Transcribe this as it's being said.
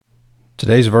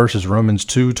Today's verse is Romans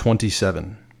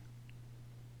 2:27.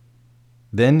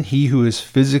 Then he who is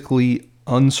physically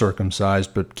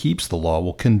uncircumcised but keeps the law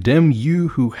will condemn you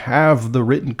who have the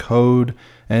written code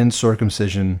and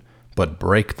circumcision but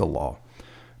break the law.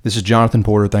 This is Jonathan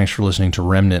Porter. Thanks for listening to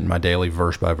Remnant, my daily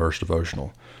verse-by-verse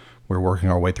devotional. We're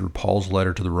working our way through Paul's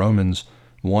letter to the Romans,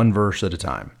 one verse at a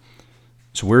time.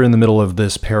 So we're in the middle of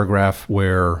this paragraph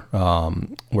where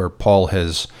Paul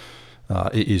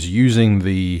is using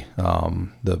the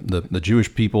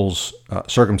Jewish people's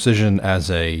circumcision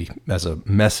as a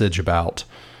message about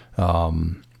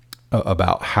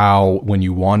how when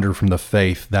you wander from the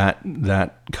faith,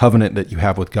 that covenant that you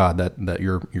have with God, that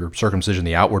your circumcision,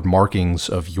 the outward markings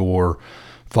of your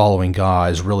following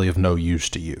God, is really of no use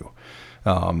to you.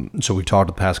 So we've talked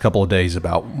the past couple of days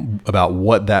about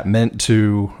what that meant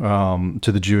to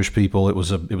the Jewish people. It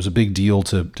was a big deal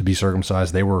to be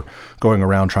circumcised. They were going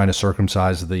around trying to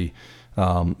circumcise the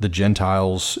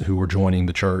Gentiles who were joining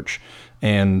the church,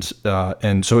 and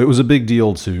so it was a big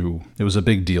deal to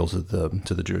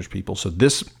the Jewish people. So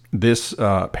this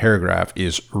paragraph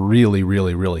is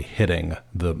really hitting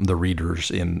the readers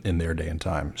in their day and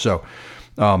time. So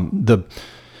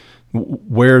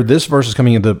where this verse is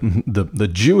coming in, the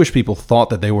Jewish people thought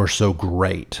that they were so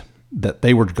great, that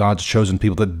they were God's chosen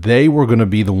people, that they were going to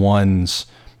be the ones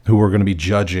who were going to be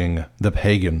judging the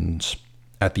pagans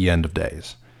at the end of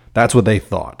days. That's what they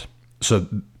thought. So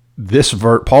this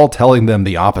Paul telling them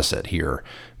the opposite here,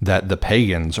 that the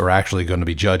pagans are actually going to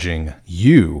be judging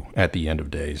you at the end of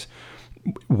days,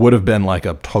 would have been like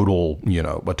a total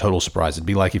surprise. It'd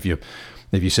be like if you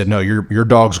said, no, your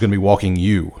dog's going to be walking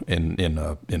you in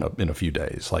a few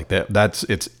days. Like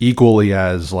it's equally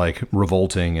as like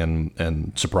revolting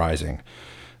and surprising.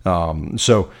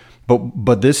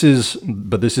 But this is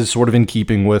sort of in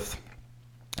keeping with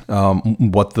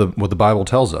what the Bible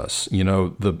tells us. You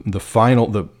know, the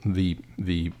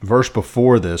verse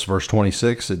before this, verse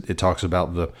 26, it talks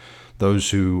about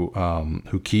those who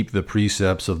keep the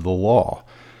precepts of the law.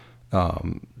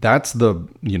 That's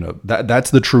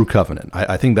the true covenant.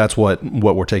 I think that's what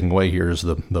we're taking away here is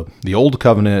the old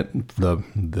covenant, the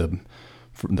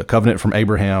covenant from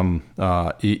Abraham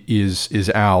is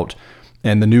out,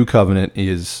 and the new covenant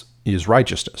is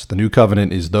righteousness. The new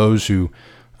covenant is those who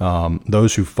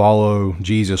follow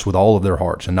Jesus with all of their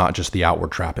hearts and not just the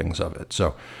outward trappings of it.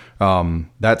 So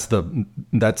that's the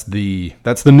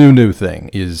new thing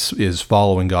is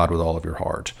following God with all of your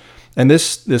heart. And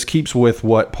this keeps with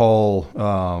what Paul,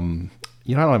 I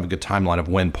don't have a good timeline of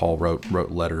when Paul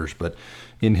wrote letters, but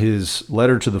in his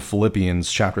letter to the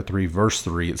Philippians, chapter 3, verse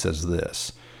 3, it says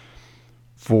this: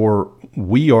 "For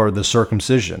we are the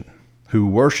circumcision, who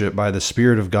worship by the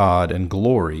Spirit of God and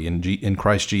glory in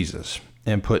Christ Jesus,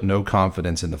 and put no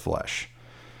confidence in the flesh."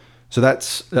 So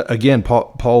that's, again,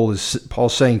 Paul's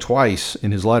saying twice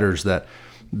in his letters that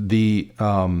the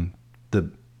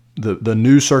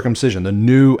new circumcision, the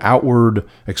new outward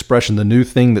expression, the new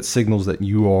thing that signals that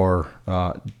you are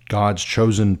God's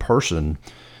chosen person,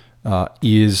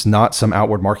 is not some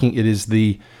outward marking. It is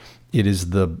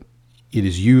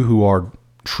you who are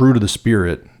true to the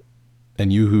Spirit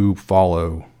and you who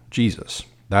follow Jesus.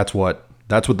 That's what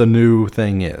the new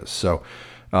thing is. So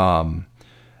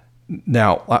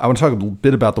now I want to talk a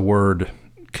bit about the word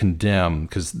condemn,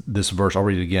 because this verse, I'll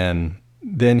read it again.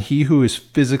 Then he who is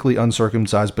physically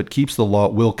uncircumcised but keeps the law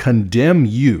will condemn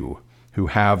you who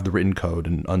have the written code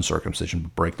and uncircumcision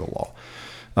but break the law.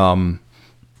 I want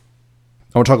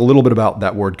to talk a little bit about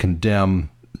that word condemn.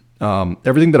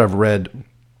 Everything that I've read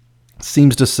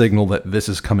seems to signal that this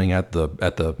is coming at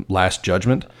the last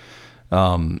judgment,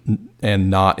 and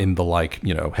not in the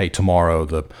hey, tomorrow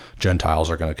the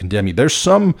Gentiles are going to condemn you. There's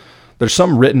some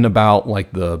written about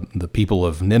like the people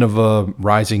of Nineveh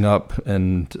rising up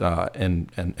and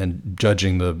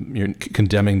judging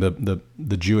condemning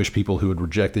the Jewish people who had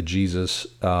rejected Jesus.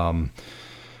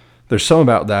 There's some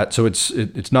about that, so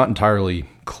it's not entirely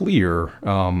clear.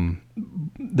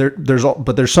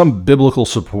 There's some biblical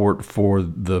support for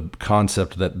the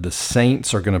concept that the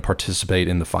saints are going to participate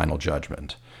in the final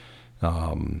judgment.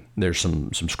 There's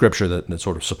some scripture that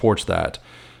sort of supports that.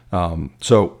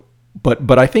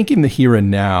 But I think in the here and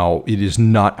now, it is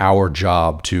not our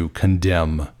job to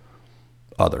condemn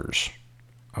others.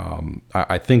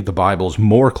 I think the Bible's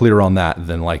more clear on that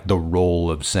than like the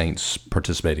role of saints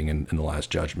participating in the last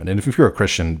judgment. And if you're a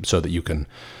Christian, so that you can,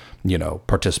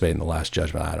 participate in the last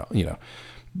judgment, the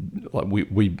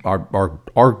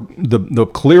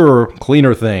clearer,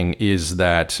 cleaner thing is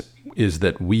that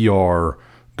we are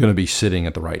going to be sitting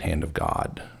at the right hand of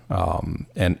God.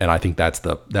 And I think that's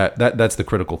the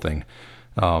critical thing.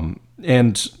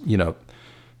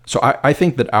 So I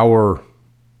think that our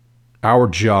our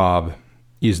job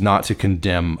is not to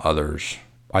condemn others.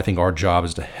 I think our job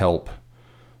is to help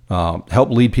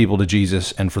lead people to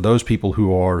Jesus, and for those people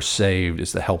who are saved,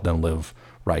 is to help them live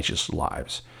righteous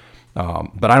lives.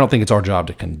 But I don't think it's our job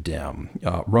to condemn.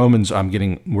 Romans,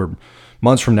 we're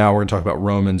months from now, we're going to talk about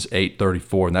Romans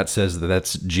 8:34, and that says that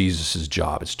that's Jesus'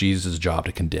 job. It's Jesus' job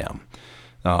to condemn.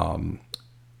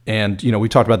 And we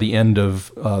talked about the end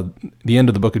of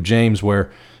the book of James,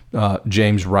 where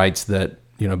James writes that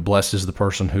blessed is the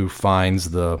person who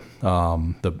finds the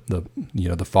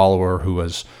follower who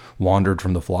has wandered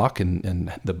from the flock,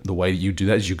 and the way that you do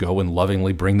that is you go and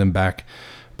lovingly bring them back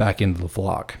into the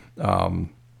flock.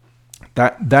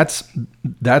 That's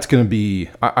going to be,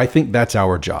 I think that's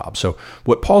our job. So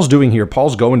what Paul's doing here,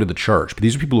 Paul's going to the church, but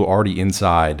these are people who are already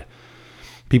inside.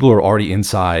 People who are already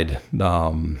inside,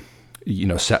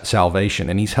 salvation,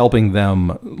 and he's helping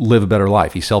them live a better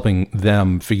life. He's helping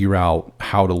them figure out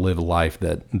how to live a life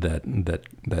that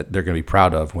they're going to be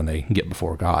proud of when they get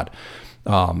before God.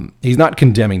 He's not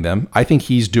condemning them. I think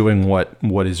he's doing what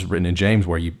is written in James,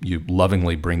 where you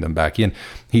lovingly bring them back in.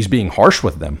 He's being harsh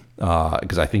with them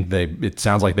because I think it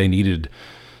sounds like they needed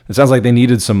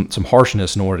some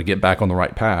harshness in order to get back on the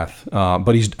right path.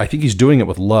 But I think he's doing it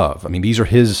with love. I mean, these are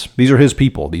his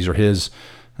people. These are his.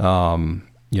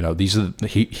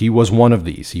 He was one of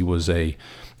these. He was a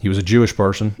Jewish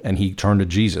person, and he turned to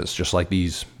Jesus, just like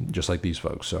these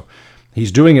folks. So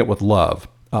he's doing it with love.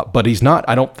 But he's not.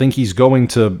 I don't think he's going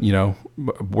to.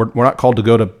 We're not called to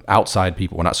go to outside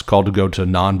people. We're not called to go to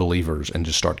non-believers and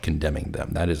just start condemning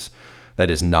them. That is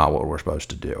not what we're supposed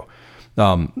to do.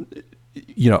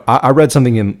 I read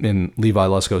something in Levi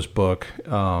Lusko's book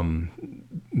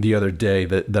the other day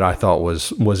that I thought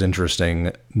was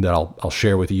interesting, that I'll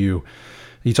share with you.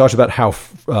 He talks about how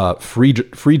free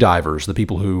divers, the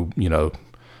people who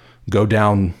go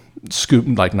down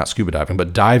not scuba diving,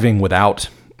 but diving without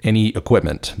any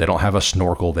equipment. They don't have a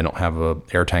snorkel. They don't have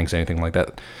air tanks, anything like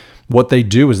that. What they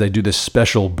do is they do this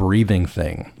special breathing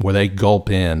thing where they gulp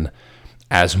in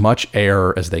as much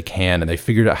air as they can, and they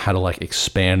figured out how to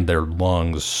expand their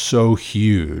lungs so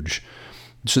huge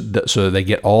so they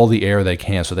get all the air they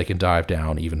can, so they can dive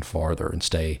down even farther and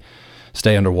stay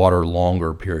underwater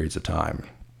longer periods of time.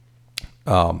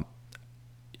 I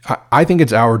think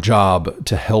it's our job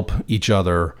to help each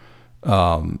other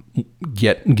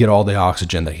get all the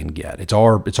oxygen they can get. It's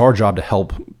our job to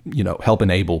help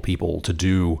enable people to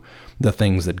do the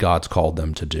things that God's called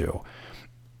them to do.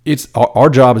 It's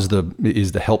our job is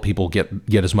to help people get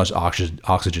as much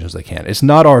oxygen as they can. It's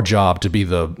not our job to be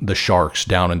the sharks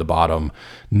down in the bottom,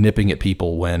 nipping at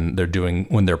people when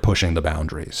they're pushing the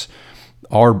boundaries.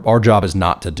 Our job is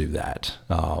not to do that.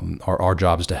 Our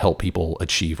job is to help people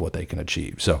achieve what they can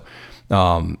achieve. So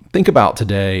think about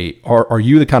today. Are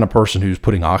you the kind of person who's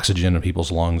putting oxygen in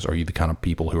people's lungs? Are you the kind of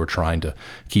people who are trying to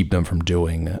keep them from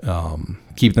doing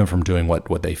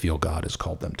what they feel God has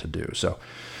called them to do? So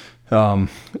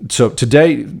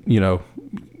today,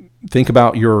 think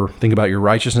about your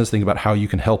righteousness, think about how you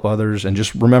can help others, and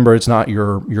just remember, it's not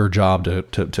your job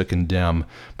to condemn,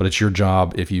 but it's your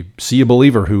job, if you see a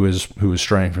believer who is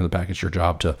straying from the pack, it's your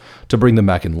job to bring them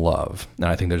back in love. And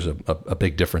I think there's a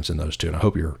big difference in those two, and I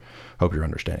hope you're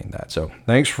understanding that. So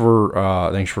thanks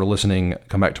for listening.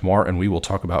 Come back tomorrow, and we will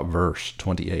talk about verse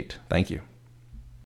 28. Thank you.